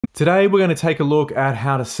Today we're going to take a look at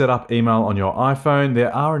how to set up email on your iPhone.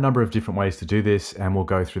 There are a number of different ways to do this, and we'll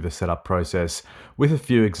go through the setup process with a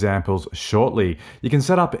few examples shortly. You can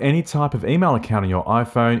set up any type of email account on your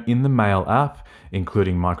iPhone in the Mail app,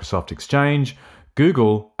 including Microsoft Exchange,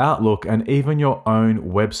 Google, Outlook, and even your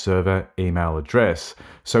own web server email address.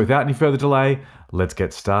 So without any further delay, let's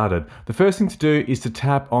get started. The first thing to do is to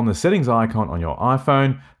tap on the settings icon on your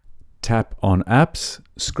iPhone, tap on apps,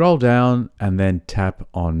 scroll down and then tap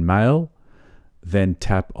on mail, then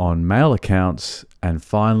tap on mail accounts, and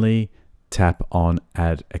finally tap on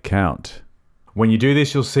add account. When you do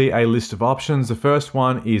this, you'll see a list of options. The first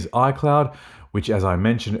one is iCloud, which, as I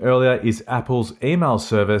mentioned earlier, is Apple's email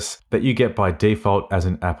service that you get by default as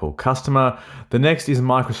an Apple customer. The next is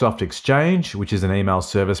Microsoft Exchange, which is an email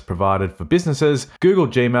service provided for businesses, Google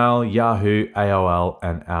Gmail, Yahoo, AOL,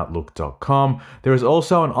 and Outlook.com. There is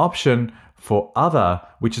also an option for Other,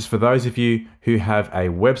 which is for those of you who have a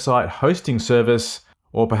website hosting service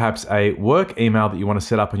or perhaps a work email that you want to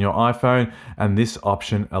set up on your iPhone, and this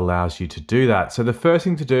option allows you to do that. So the first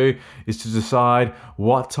thing to do is to decide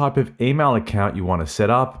what type of email account you want to set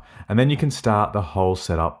up, and then you can start the whole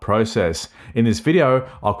setup process. In this video,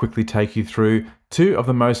 I'll quickly take you through two of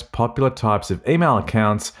the most popular types of email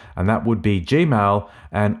accounts, and that would be Gmail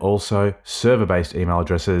and also server-based email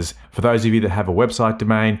addresses for those of you that have a website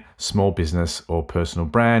domain, small business, or personal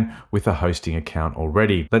brand with a hosting account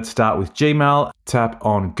already. Let's start with Gmail. Tap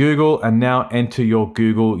on Google and now enter your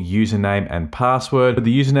Google username and password.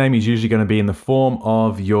 The username is usually going to be in the form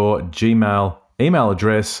of your Gmail email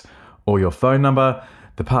address or your phone number.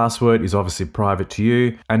 The password is obviously private to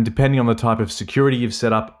you, and depending on the type of security you've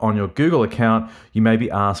set up on your Google account, you may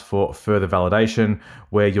be asked for further validation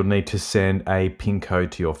where you'll need to send a PIN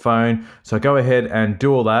code to your phone. So go ahead and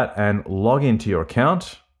do all that and log into your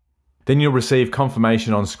account. Then you'll receive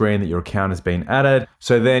confirmation on screen that your account has been added.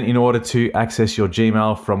 So then, in order to access your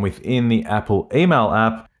Gmail from within the Apple email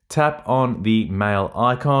app, tap on the mail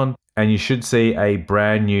icon and you should see a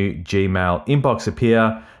brand new Gmail inbox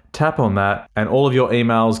appear. Tap on that and all of your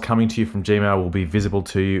emails coming to you from Gmail will be visible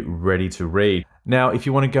to you, ready to read. Now, if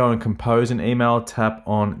you want to go and compose an email, tap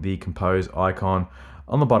on the compose icon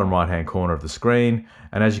on the bottom right hand corner of the screen.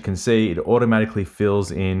 And as you can see, it automatically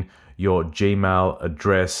fills in your Gmail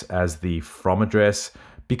address as the from address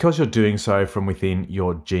because you're doing so from within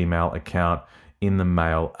your Gmail account in the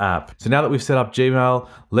Mail app. So now that we've set up Gmail,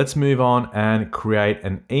 let's move on and create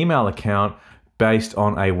an email account based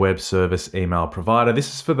on a web service email provider.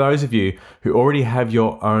 This is for those of you who already have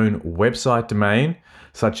your own website domain,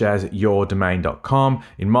 such as yourdomain.com.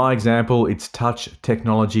 In my example, it's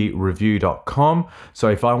touchtechnologyreview.com. So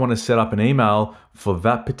if I want to set up an email for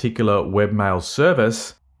that particular webmail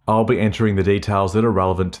service, I'll be entering the details that are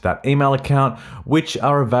relevant to that email account, which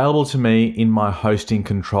are available to me in my hosting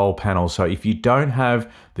control panel. So if you don't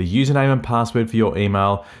have the username and password for your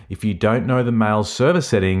email, if you don't know the mail server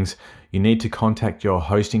settings, you need to contact your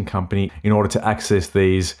hosting company in order to access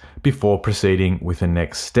these before proceeding with the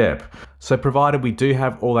next step. So provided we do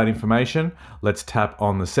have all that information, let's tap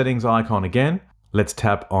on the settings icon again. Let's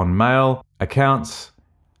tap on mail, accounts,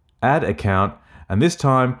 add account, and this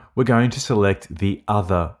time we're going to select the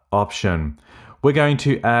other option. We're going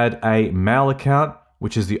to add a mail account,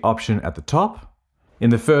 which is the option at the top. In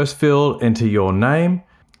the first field, enter your name.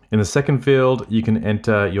 In the second field, you can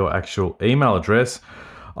enter your actual email address.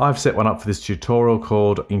 I've set one up for this tutorial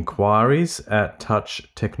called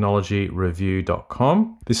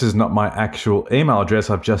inquiries@touchtechnologyreview.com. This is not my actual email address.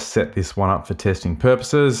 I've just set this one up for testing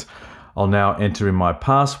purposes. I'll now enter in my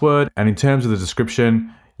password. And in terms of the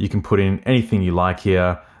description, you can put in anything you like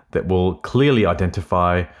here that will clearly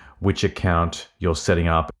identify which account you're setting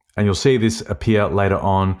up. And you'll see this appear later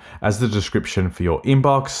on as the description for your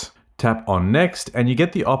inbox. Tap on next and you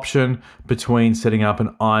get the option between setting up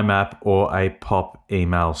an IMAP or a POP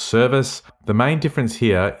email service. The main difference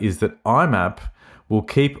here is that IMAP will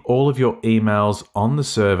keep all of your emails on the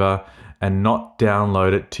server and not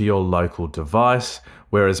download it to your local device,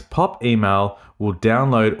 whereas POP email will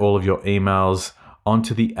download all of your emails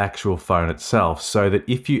onto the actual phone itself, so that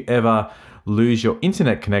if you ever lose your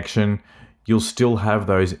internet connection, you'll still have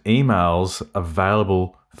those emails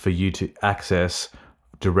available for you to access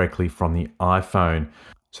directly from the iPhone.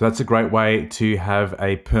 So that's a great way to have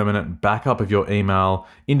a permanent backup of your email,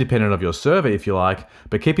 independent of your server if you like,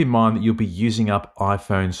 but keep in mind that you'll be using up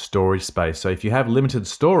iPhone storage space. So if you have limited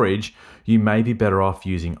storage, you may be better off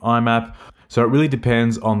using IMAP. So it really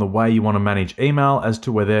depends on the way you want to manage email as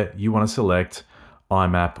to whether you want to select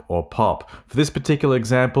IMAP or POP. For this particular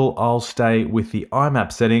example, I'll stay with the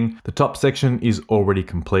IMAP setting. The top section is already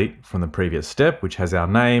complete from the previous step, which has our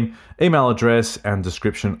name, email address, and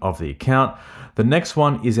description of the account. The next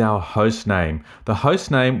one is our host name. The host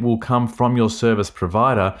name will come from your service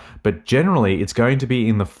provider, but generally it's going to be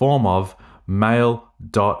in the form of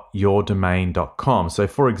mail.yourdomain.com. So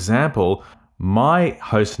for example, my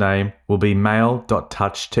host name will be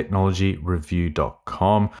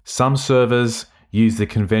mail.touchtechnologyreview.com. Some servers use the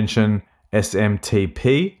convention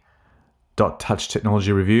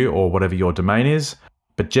smtp.touchtechnologyreview or whatever your domain is.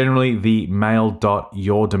 But generally the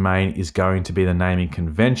mail.yourdomain is going to be the naming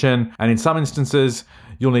convention. And in some instances,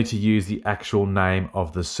 you'll need to use the actual name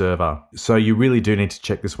of the server. So you really do need to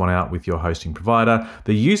check this one out with your hosting provider.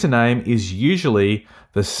 The username is usually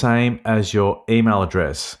the same as your email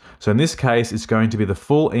address. So in this case, it's going to be the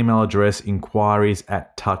full email address,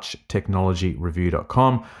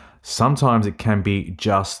 inquiries@touchtechnologyreview.com. Sometimes it can be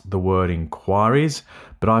just the word inquiries,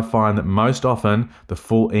 but I find that most often the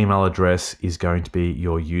full email address is going to be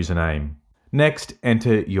your username. Next,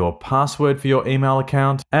 enter your password for your email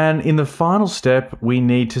account. And in the final step, we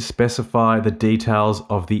need to specify the details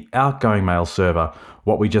of the outgoing mail server.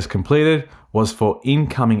 What we just completed was for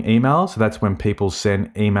incoming email. So that's when people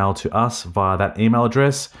send email to us via that email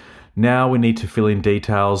address. Now we need to fill in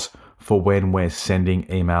details for when we're sending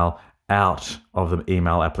email out of the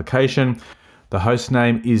email application. The host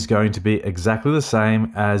name is going to be exactly the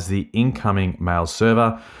same as the incoming mail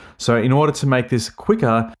server. So in order to make this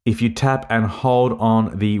quicker, if you tap and hold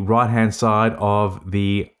on the right-hand side of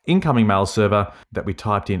the incoming mail server that we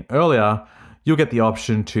typed in earlier, you'll get the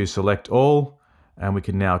option to select all, and we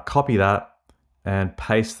can now copy that and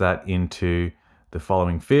paste that into the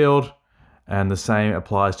following field. And the same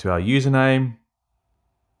applies to our username.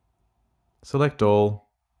 Select all,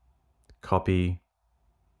 copy,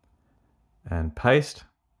 and paste.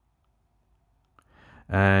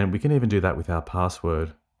 And we can even do that with our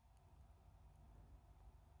password.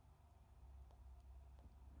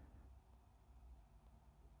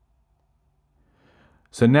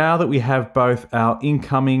 So now that we have both our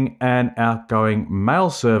incoming and outgoing mail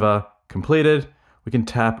server completed, we can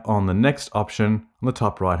tap on the next option on the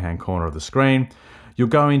top right-hand corner of the screen. You'll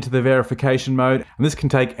go into the verification mode, and this can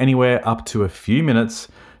take anywhere up to a few minutes,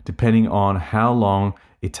 depending on how long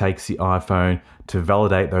it takes the iPhone to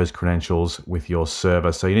validate those credentials with your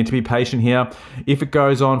server. So you need to be patient here. If it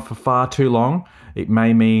goes on for far too long, it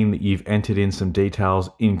may mean that you've entered in some details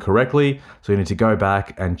incorrectly. So you need to go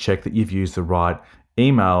back and check that you've used the right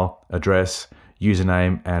email address,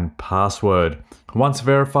 username, and password. Once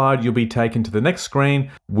verified, you'll be taken to the next screen,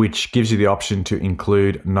 which gives you the option to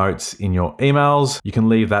include notes in your emails. You can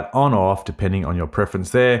leave that on or off depending on your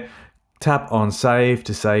preference there. Tap on save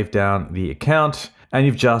to save down the account, and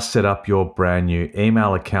you've just set up your brand new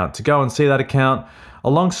email account. To go and see that account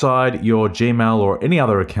alongside your Gmail or any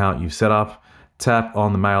other account you've set up, tap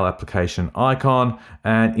on the mail application icon,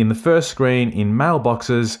 and in the first screen in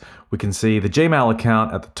mailboxes, we can see the Gmail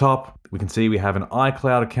account at the top. We can see we have an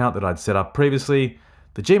iCloud account that I'd set up previously,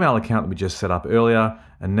 the Gmail account that we just set up earlier,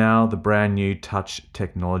 and now the brand new Touch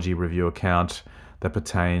Technology Review account that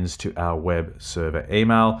pertains to our web server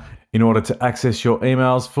email. In order to access your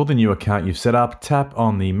emails for the new account you've set up, tap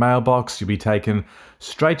on the mailbox. You'll be taken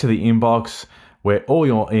straight to the inbox where all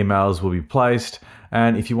your emails will be placed.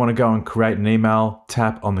 And if you want to go and create an email,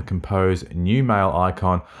 tap on the Compose New Mail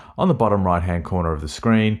icon on the bottom right-hand corner of the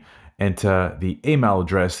screen. Enter the email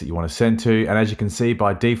address that you want to send to. And as you can see,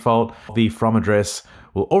 by default, the from address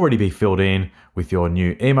will already be filled in with your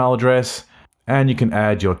new email address. And you can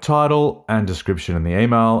add your title and description in the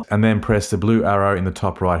email, and then press the blue arrow in the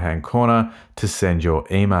top right-hand corner to send your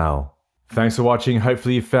email. Thanks for watching.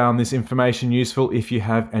 Hopefully you found this information useful. If you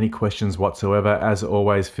have any questions whatsoever, as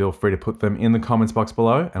always, feel free to put them in the comments box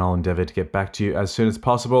below, and I'll endeavor to get back to you as soon as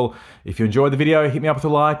possible. If you enjoyed the video, hit me up with a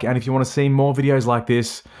like, and if you want to see more videos like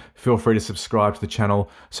this, feel free to subscribe to the channel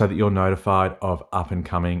so that you're notified of up and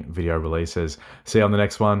coming video releases. See you on the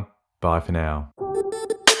next one. Bye for now.